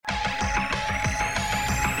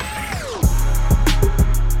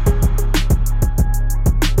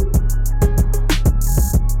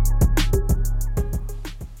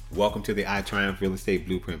welcome to the I Triumph Real Estate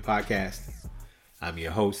Blueprint Podcast. I'm your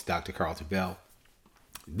host, Dr. Carlton Bell.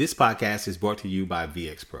 This podcast is brought to you by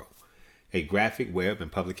VX Pro, a graphic, web,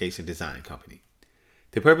 and publication design company.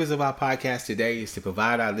 The purpose of our podcast today is to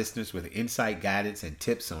provide our listeners with insight, guidance, and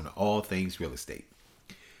tips on all things real estate.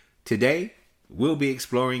 Today, we'll be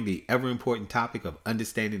exploring the ever-important topic of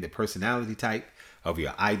understanding the personality type of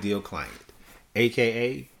your ideal client,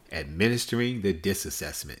 aka administering the DISC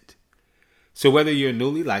assessment. So whether you're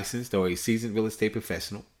newly licensed or a seasoned real estate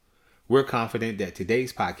professional, we're confident that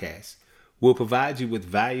today's podcast will provide you with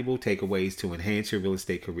valuable takeaways to enhance your real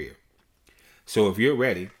estate career. So if you're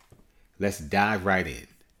ready, let's dive right in.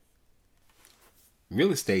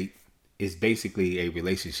 Real estate is basically a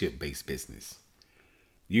relationship-based business.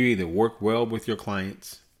 You either work well with your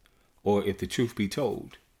clients, or if the truth be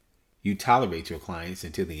told, you tolerate your clients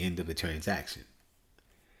until the end of the transaction.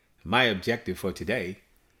 My objective for today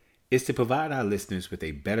is to provide our listeners with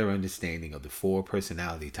a better understanding of the 4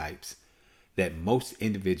 personality types that most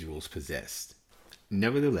individuals possess.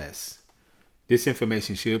 Nevertheless, this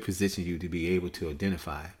information should position you to be able to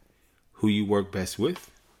identify who you work best with,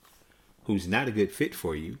 who's not a good fit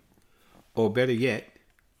for you, or better yet,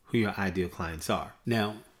 who your ideal clients are.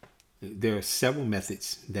 Now, there are several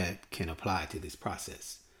methods that can apply to this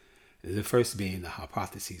process. The first being the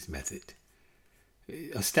hypotheses method.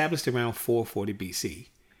 Established around 440 BC,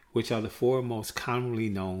 which are the 4 most commonly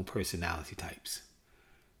known personality types.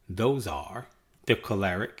 Those are the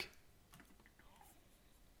choleric,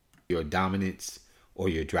 your dominance or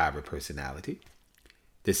your driver personality,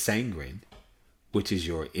 the sanguine, which is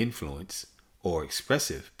your influence or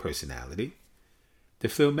expressive personality, the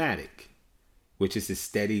phlegmatic, which is the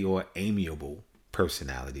steady or amiable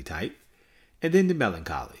personality type, and then the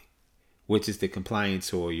melancholy, which is the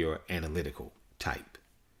compliance or your analytical type.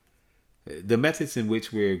 The methods in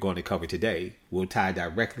which we're going to cover today will tie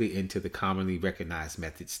directly into the commonly recognized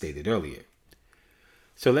methods stated earlier.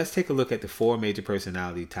 So let's take a look at the 4 major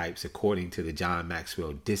personality types according to the John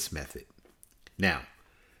Maxwell DISC method. Now,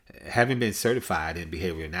 having been certified in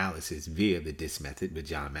behavior analysis via the DISC method with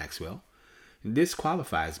John Maxwell, this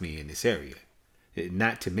qualifies me in this area.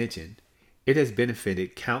 Not to mention, it has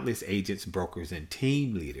benefited countless agents, brokers, and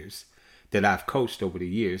team leaders that I've coached over the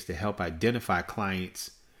years to help identify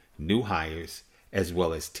clients, new hires, as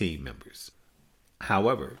well as team members.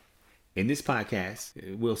 However, in this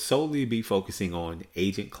podcast, we'll solely be focusing on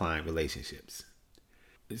agent-client relationships.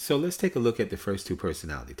 So let's take a look at the first 2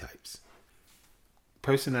 personality types.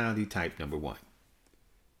 Personality type number 1,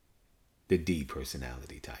 the D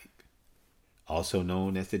personality type, also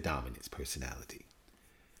known as the dominance personality.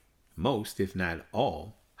 Most, if not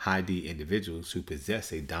all, high D individuals who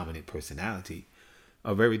possess a dominant personality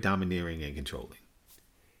are very domineering and controlling.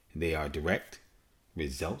 They are direct,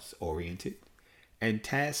 results-oriented, and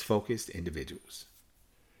task-focused individuals.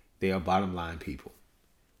 They are bottom-line people.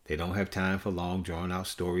 They don't have time for long, drawn-out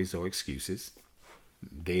stories or excuses.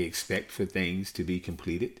 They expect for things to be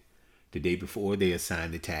completed the day before they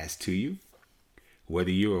assign the task to you,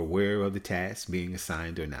 whether you're aware of the task being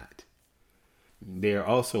assigned or not. They are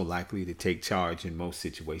also likely to take charge in most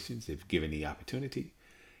situations if given the opportunity,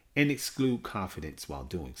 and exclude confidence while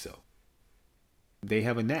doing so. They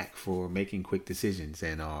have a knack for making quick decisions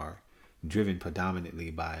and are driven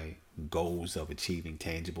predominantly by goals of achieving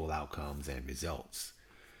tangible outcomes and results.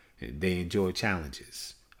 They enjoy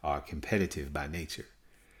challenges, are competitive by nature,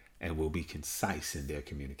 and will be concise in their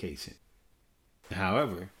communication.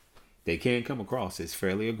 However, they can come across as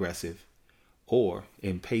fairly aggressive or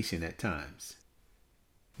impatient at times.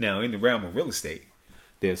 Now, in the realm of real estate,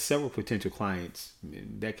 there are several potential clients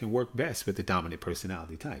that can work best with the dominant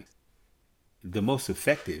personality type. The most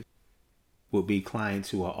effective will be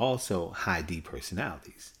clients who are also high D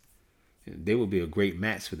personalities. They will be a great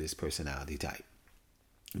match for this personality type.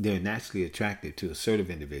 They're naturally attracted to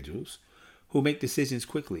assertive individuals who make decisions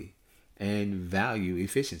quickly and value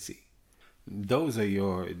efficiency. Those are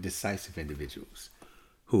your decisive individuals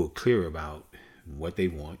who are clear about what they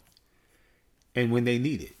want and when they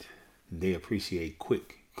need it. They appreciate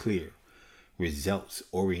quick, clear,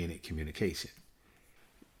 results-oriented communication.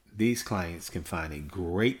 These clients can find a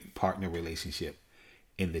great partner relationship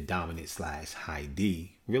in the dominant/high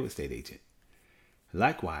D real estate agent.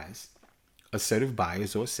 Likewise, assertive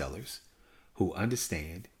buyers or sellers who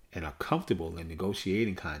understand and are comfortable in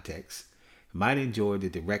negotiating contexts might enjoy the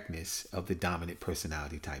directness of the dominant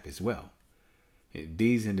personality type as well.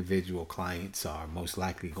 These individual clients are most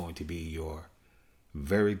likely going to be your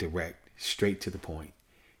very direct, straight to the point,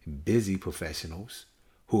 busy professionals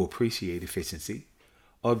who appreciate efficiency,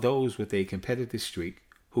 or those with a competitive streak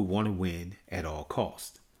who want to win at all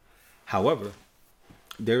costs. However,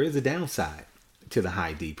 there is a downside to the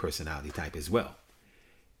high D personality type as well.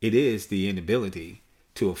 It is the inability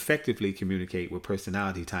to effectively communicate with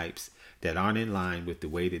personality types that aren't in line with the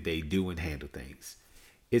way that they do and handle things.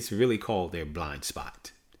 It's really called their blind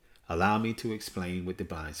spot. Allow me to explain what the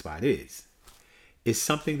blind spot is. It's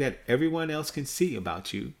something that everyone else can see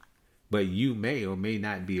about you, but you may or may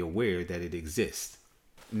not be aware that it exists.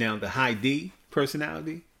 Now, the high D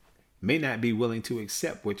personality may not be willing to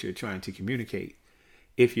accept what you're trying to communicate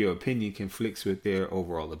if your opinion conflicts with their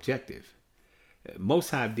overall objective.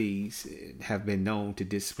 Most high Ds have been known to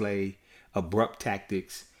display abrupt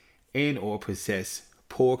tactics and or possess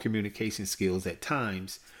poor communication skills at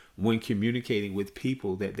times when communicating with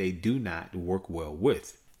people that they do not work well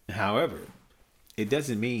with. However, it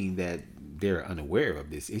doesn't mean that they're unaware of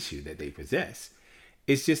this issue that they possess.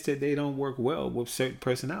 It's just that they don't work well with certain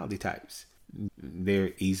personality types.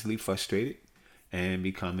 They're easily frustrated and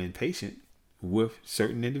become impatient with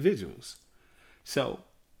certain individuals. So,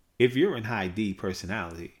 if you're in high D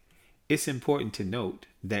personality, it's important to note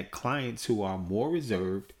that clients who are more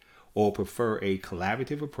reserved or prefer a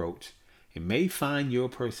collaborative approach may find your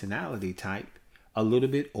personality type a little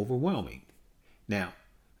bit overwhelming. Now,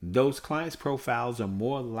 those clients' profiles are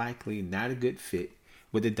more likely not a good fit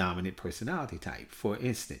with the dominant personality type. For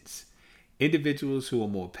instance, individuals who are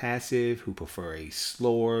more passive, who prefer a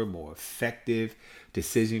slower, more effective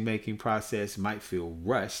decision-making process might feel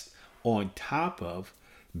rushed on top of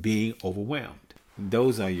being overwhelmed.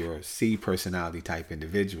 Those are your C personality type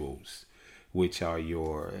individuals, which are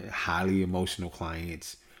your highly emotional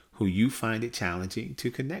clients who you find it challenging to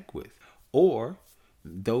connect with, or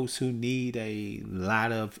those who need a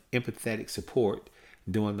lot of empathetic support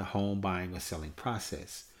during the home buying or selling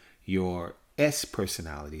process. Your S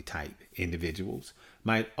personality type individuals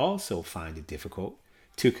might also find it difficult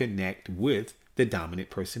to connect with the dominant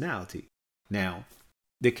personality. Now,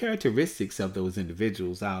 the characteristics of those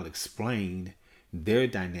individuals, I'll explain their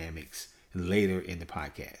dynamics later in the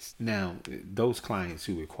podcast. Now, those clients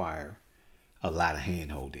who require a lot of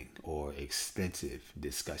hand-holding or extensive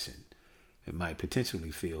discussion might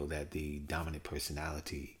potentially feel that the dominant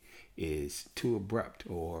personality is too abrupt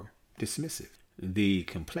or dismissive. The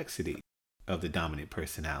complexity of the dominant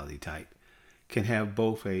personality type can have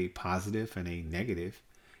both a positive and a negative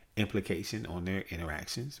implication on their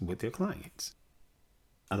interactions with their clients.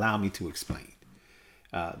 Allow me to explain.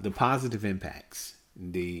 The positive impacts,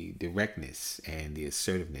 the directness and the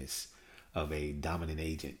assertiveness of a dominant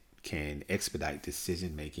agent can expedite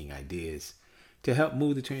decision-making ideas to help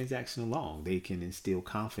move the transaction along. They can instill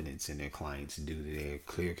confidence in their clients due to their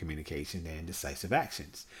clear communication and decisive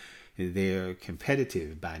actions. They're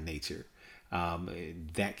competitive by nature.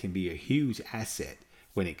 That can be a huge asset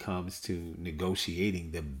when it comes to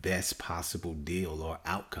negotiating the best possible deal or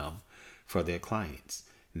outcome for their clients.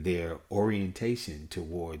 Their orientation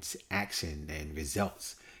towards action and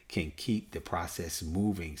results can keep the process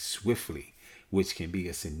moving swiftly, which can be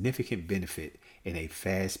a significant benefit in a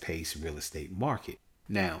fast-paced real estate market.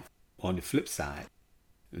 Now, on the flip side,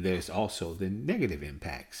 there's also the negative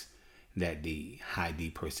impacts that the high D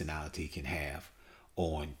personality can have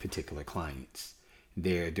on particular clients.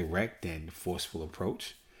 Their direct and forceful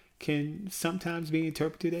approach can sometimes be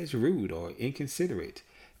interpreted as rude or inconsiderate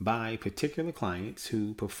by particular clients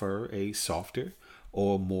who prefer a softer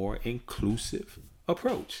or more inclusive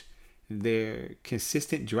approach. Their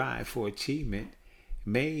consistent drive for achievement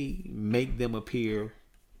may make them appear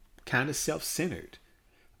kind of self-centered,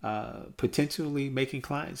 potentially making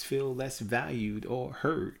clients feel less valued or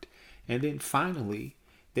heard. And then finally,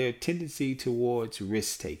 their tendency towards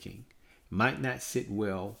risk-taking might not sit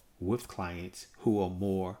well with clients who are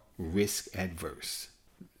more risk-adverse.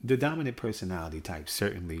 The dominant personality type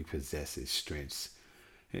certainly possesses strengths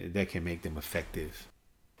that can make them effective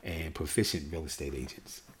and proficient real estate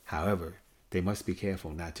agents. However, they must be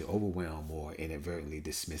careful not to overwhelm or inadvertently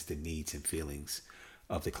dismiss the needs and feelings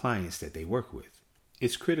of the clients that they work with.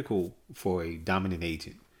 It's critical for a dominant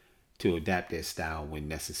agent to adapt their style when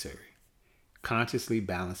necessary, consciously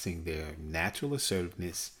balancing their natural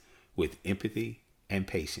assertiveness with empathy and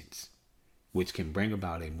patience, which can bring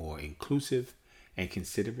about a more inclusive and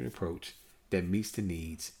considerate approach that meets the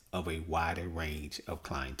needs of a wider range of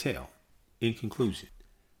clientele. In conclusion,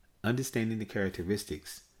 understanding the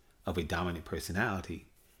characteristics of a dominant personality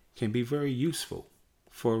can be very useful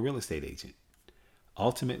for a real estate agent.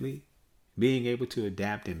 Ultimately, being able to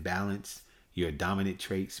adapt and balance your dominant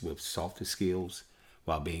traits with softer skills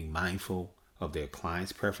while being mindful of their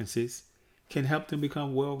clients' preferences can help them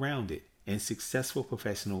become well-rounded and successful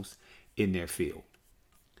professionals in their field.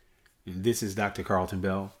 This is Dr. Carlton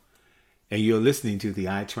Bell, and you're listening to the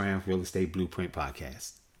iTriumph Real Estate Blueprint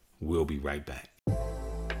Podcast. We'll be right back.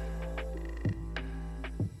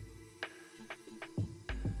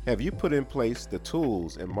 Have you put in place the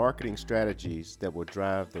tools and marketing strategies that will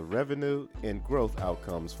drive the revenue and growth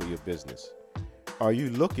outcomes for your business? Are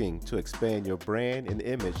you looking to expand your brand and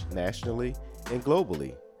image nationally and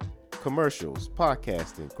globally? Commercials,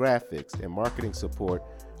 podcasting, graphics, and marketing support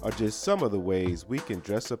are just some of the ways we can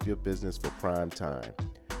dress up your business for prime time.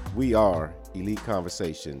 We are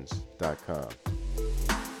EliteConversations.com.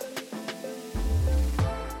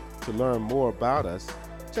 To learn more about us,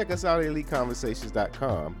 check us out at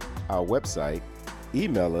EliteConversations.com, our website,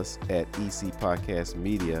 email us at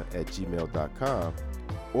ecpodcastmedia@gmail.com,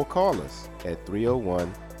 or call us at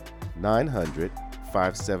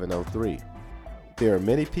 301-900-5703. There are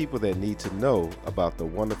many people that need to know about the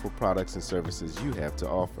wonderful products and services you have to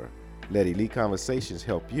offer. Let Elite Conversations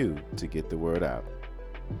help you to get the word out.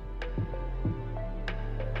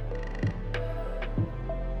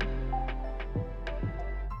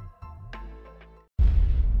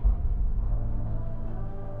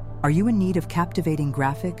 Are you in need of captivating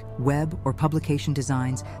graphic, web, or publication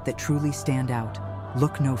designs that truly stand out?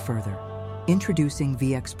 Look no further. Introducing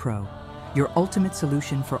VX Pro, your ultimate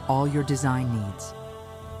solution for all your design needs.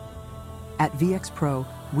 At VX Pro,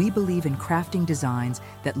 we believe in crafting designs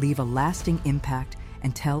that leave a lasting impact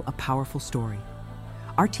and tell a powerful story.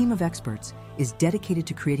 Our team of experts is dedicated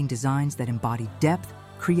to creating designs that embody depth,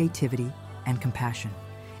 creativity, and compassion,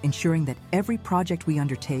 ensuring that every project we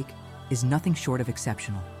undertake is nothing short of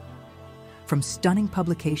exceptional. From stunning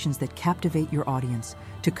publications that captivate your audience,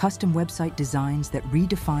 to custom website designs that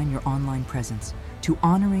redefine your online presence, to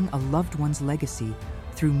honoring a loved one's legacy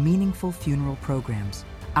through meaningful funeral programs,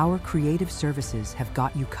 our creative services have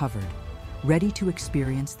got you covered. Ready to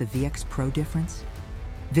experience the VX Pro difference?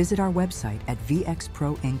 Visit our website at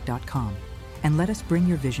vxproinc.com and let us bring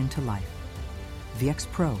your vision to life. VX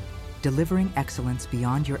Pro, delivering excellence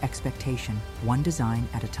beyond your expectation, one design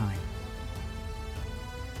at a time.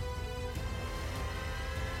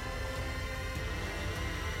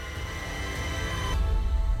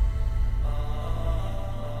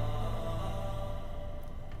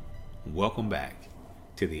 Welcome back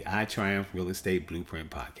to the iTriumph Real Estate Blueprint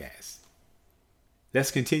Podcast.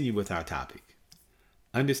 Let's continue with our topic,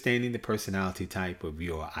 understanding the personality type of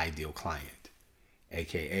your ideal client,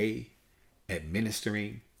 aka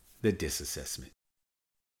administering the DISC assessment.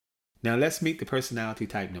 Now let's meet the personality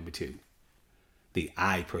type number 2, the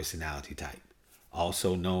I personality type,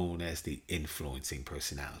 also known as the influencing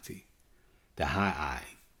personality. The high I,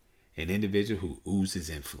 an individual who oozes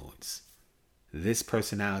influence. This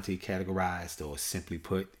personality, categorized or simply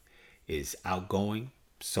put, is outgoing,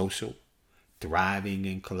 social, thriving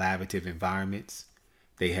in collaborative environments.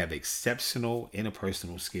 They have exceptional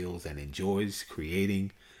interpersonal skills and enjoys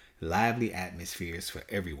creating lively atmospheres for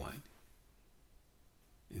everyone.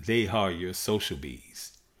 They are your social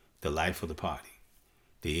bees, the life of the party.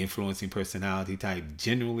 The influencing personality type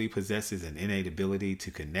generally possesses an innate ability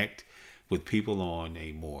to connect with people on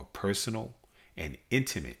a more personal and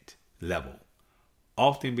intimate level,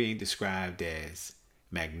 often being described as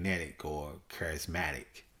magnetic or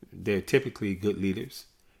charismatic. They're typically good leaders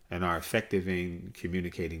and are effective in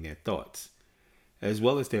communicating their thoughts, as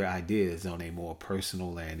well as their ideas on a more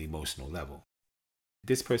personal and emotional level.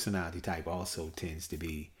 This personality type also tends to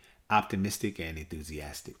be optimistic and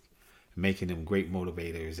enthusiastic, making them great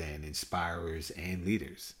motivators and inspirers and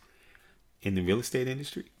leaders. In the real estate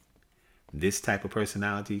industry, this type of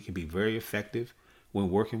personality can be very effective when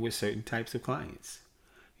working with certain types of clients.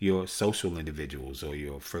 Your social individuals or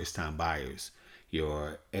your first-time buyers,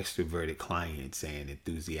 your extroverted clients and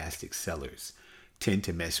enthusiastic sellers tend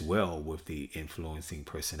to mesh well with the influencing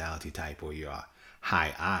personality type or your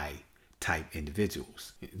high I type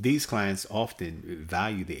individuals. These clients often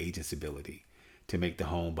value the agent's ability to make the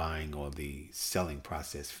home buying or the selling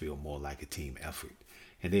process feel more like a team effort,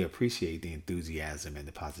 and they appreciate the enthusiasm and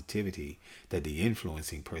the positivity that the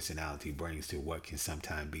influencing personality brings to what can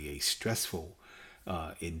sometimes be a stressful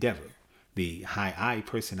endeavor. The high I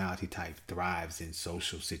personality type thrives in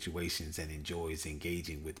social situations and enjoys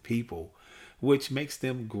engaging with people, which makes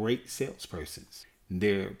them great salespersons.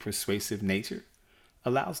 Their persuasive nature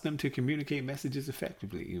allows them to communicate messages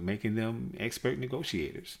effectively, making them expert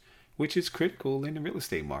negotiators, which is critical in the real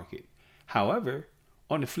estate market. However,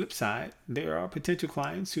 on the flip side, there are potential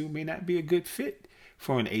clients who may not be a good fit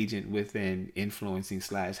for an agent with an influencing /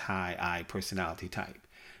 high I personality type.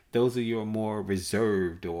 Those are your more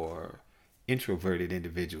reserved or introverted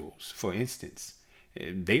individuals. For instance,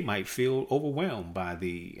 they might feel overwhelmed by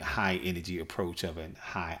the high energy approach of a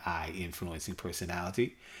high I influencing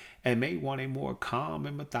personality and may want a more calm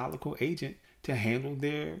and methodical agent to handle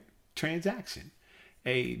their transaction.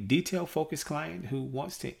 A detail-focused client who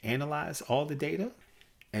wants to analyze all the data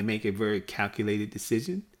and make a very calculated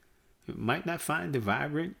decision might not find the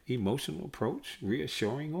vibrant emotional approach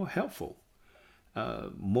reassuring or helpful.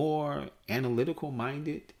 More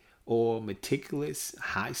analytical-minded or meticulous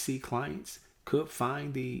high C clients could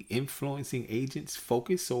find the influencing agent's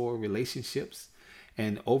focus or relationships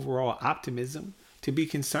and overall optimism to be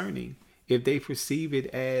concerning if they perceive it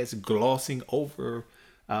as glossing over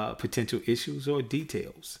potential issues or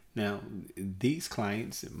details. Now, these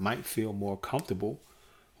clients might feel more comfortable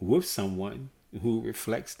with someone who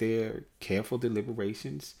reflects their careful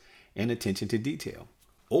deliberations and attention to detail,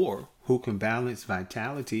 or who can balance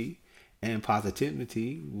vitality and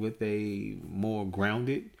positivity with a more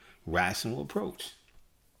grounded, rational approach.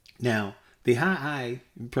 Now, the high I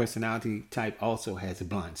personality type also has a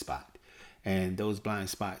blind spot, and those blind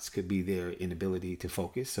spots could be their inability to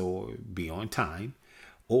focus or be on time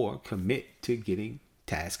or commit to getting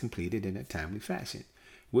tasks completed in a timely fashion,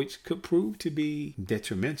 which could prove to be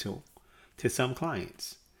detrimental to some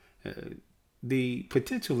clients. The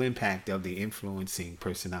potential impact of the influencing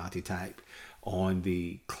personality type on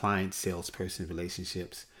the client-salesperson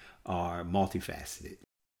relationships are multifaceted.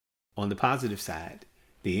 On the positive side,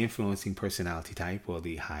 the influencing personality type, or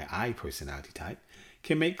the high I personality type,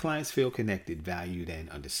 can make clients feel connected, valued, and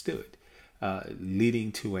understood,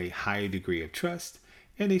 leading to a higher degree of trust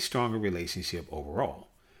and a stronger relationship overall.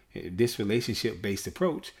 This relationship-based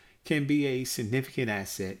approach can be a significant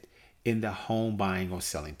asset in the home buying or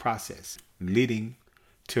selling process, leading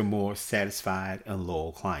to more satisfied and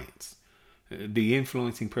loyal clients. The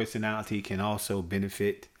influencing personality can also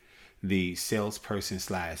benefit the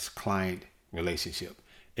salesperson/client relationship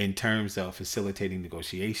in terms of facilitating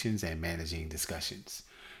negotiations and managing discussions.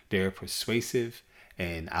 Their persuasive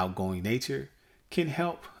and outgoing nature can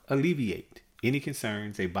help alleviate any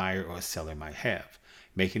concerns a buyer or seller might have,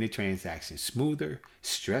 making the transaction smoother,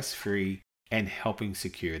 stress-free, and helping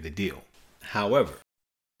secure the deal. However,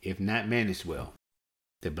 if not managed well,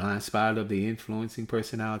 the blind spot of the influencing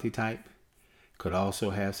personality type could also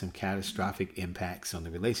have some catastrophic impacts on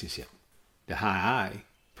the relationship. The high I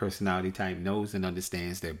personality type knows and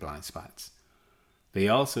understands their blind spots. They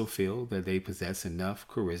also feel that they possess enough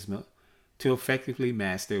charisma to effectively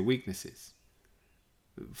mask their weaknesses.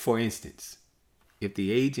 For instance, if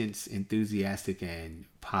the agent's enthusiastic and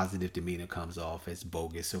positive demeanor comes off as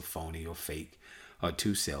bogus or phony or fake or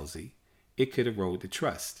too salesy, it could erode the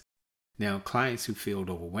trust. Now, clients who feel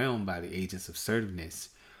overwhelmed by the agent's assertiveness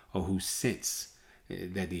or who sense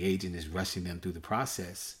that the agent is rushing them through the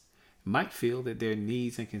process might feel that their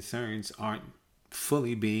needs and concerns aren't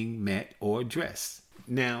fully being met or addressed.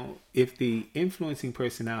 Now, if the influencing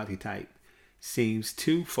personality type seems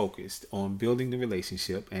too focused on building the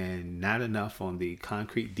relationship and not enough on the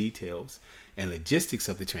concrete details and logistics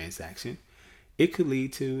of the transaction, it could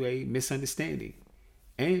lead to a misunderstanding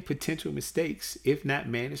and potential mistakes if not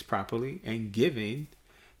managed properly and given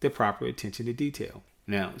the proper attention to detail.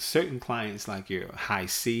 Now, certain clients like your high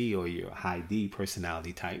C or your high D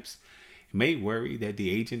personality types may worry that the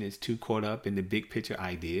agent is too caught up in the big picture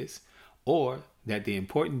ideas or that the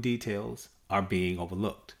important details are being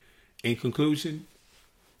overlooked. In conclusion,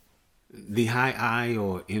 the high I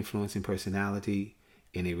or influencing personality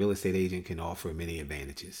in a real estate agent can offer many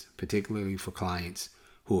advantages, particularly for clients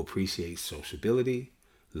who appreciate sociability,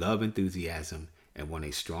 love enthusiasm, and want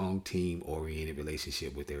a strong team-oriented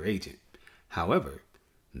relationship with their agent. However,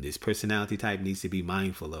 this personality type needs to be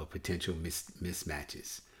mindful of potential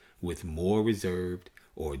mismatches with more reserved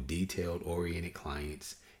or detailed-oriented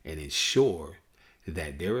clients and ensure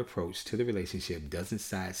that their approach to the relationship doesn't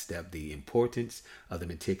sidestep the importance of the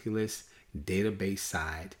meticulous database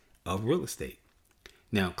side of real estate.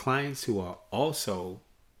 Now, clients who are also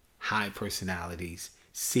high personalities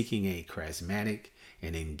seeking a charismatic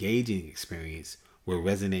and engaging experience will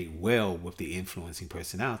resonate well with the influencing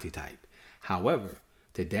personality type. However,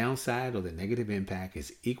 the downside or the negative impact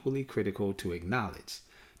is equally critical to acknowledge.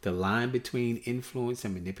 The line between influence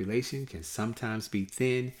and manipulation can sometimes be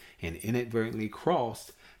thin and inadvertently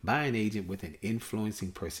crossed by an agent with an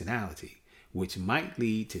influencing personality, which might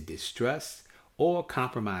lead to distrust or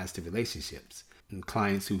compromise to relationships. And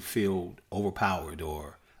clients who feel overpowered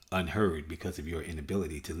or unheard because of your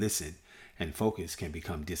inability to listen and focus can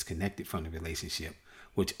become disconnected from the relationship,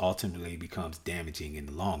 which ultimately becomes damaging in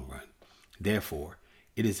the long run. Therefore,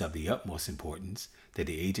 it is of the utmost importance that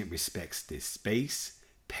the agent respects the space,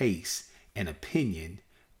 pace, and opinion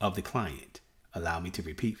of the client. Allow me to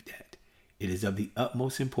repeat that. It is of the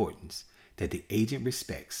utmost importance that the agent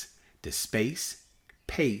respects the space,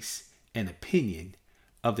 pace, and opinion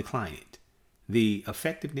of the client. The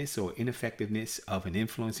effectiveness or ineffectiveness of an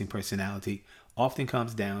influencing personality often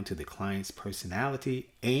comes down to the client's personality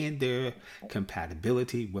and their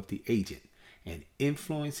compatibility with the agent. An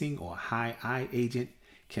influencing or high I agent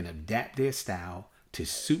can adapt their style to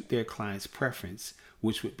suit their client's preference,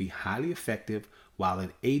 which would be highly effective, while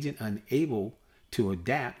an agent unable to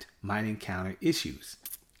adapt might encounter issues.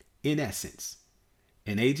 In essence,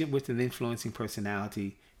 an agent with an influencing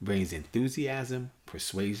personality brings enthusiasm,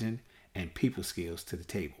 persuasion, and people skills to the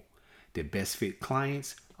table. The best fit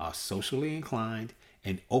clients are socially inclined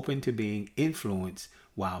and open to being influenced,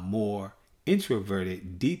 while more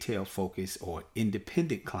introverted, detail-focused, or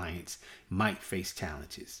independent clients might face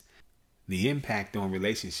challenges. The impact on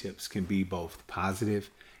relationships can be both positive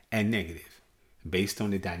and negative, based on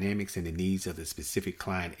the dynamics and the needs of the specific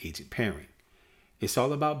client-agent pairing. It's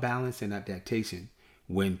all about balance and adaptation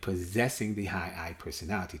when possessing the high I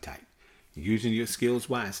personality type, using your skills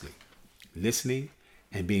wisely, listening,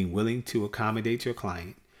 and being willing to accommodate your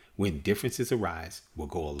client when differences arise will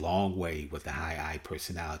go a long way with the high I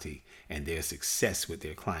personality and their success with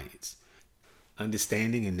their clients.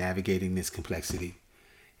 Understanding and navigating this complexity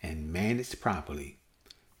and managed properly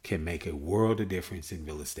can make a world of difference in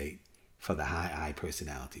real estate for the high I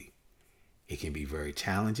personality. It can be very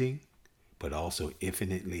challenging, but also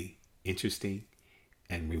infinitely interesting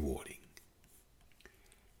and rewarding.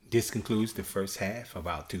 This concludes the first half of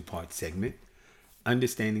our two-part segment,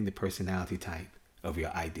 Understanding the Personality Type of Your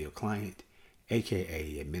Ideal Client,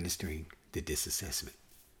 aka Administering the DISC Assessment.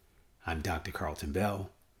 I'm Dr. Carlton Bell.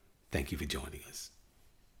 Thank you for joining us.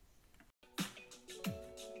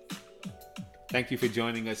 Thank you for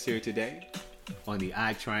joining us here today on the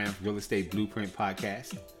iTriumph Real Estate Blueprint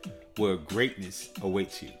Podcast, where greatness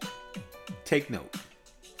awaits you. Take note,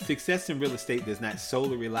 success in real estate does not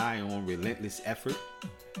solely rely on relentless effort.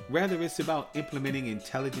 Rather, it's about implementing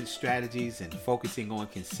intelligent strategies and focusing on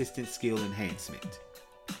consistent skill enhancement.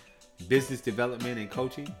 Business development and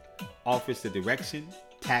coaching offers the direction,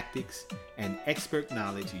 tactics, and expert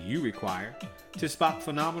knowledge you require to spot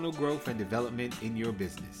phenomenal growth and development in your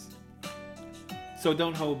business. So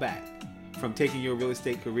don't hold back from taking your real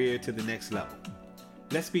estate career to the next level.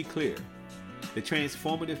 Let's be clear, the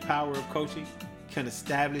transformative power of coaching can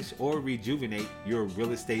establish or rejuvenate your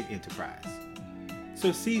real estate enterprise.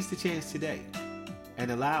 So seize the chance today and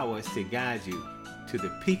allow us to guide you to the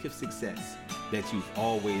peak of success that you've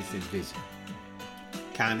always envisioned.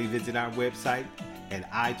 Kindly visit our website at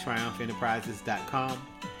iTriumphEnterprises.com,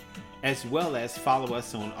 as well as follow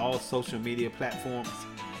us on all social media platforms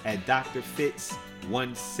at Dr.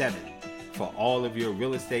 Fitz17 for all of your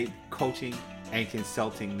real estate coaching and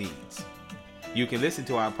consulting needs. You can listen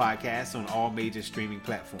to our podcast on all major streaming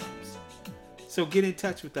platforms. So get in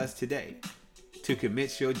touch with us today to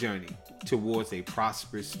commence your journey towards a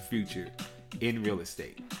prosperous future in real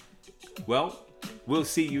estate. Well, we'll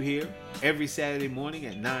see you here every Saturday morning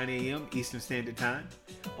at 9 a.m. Eastern Standard Time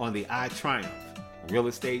on the iTriumph Real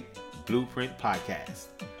Estate Blueprint Podcast,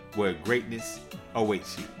 where greatness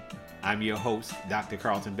awaits you. I'm your host, Dr.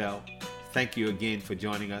 Carlton Bell. Thank you again for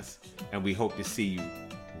joining us, and we hope to see you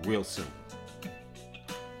real soon.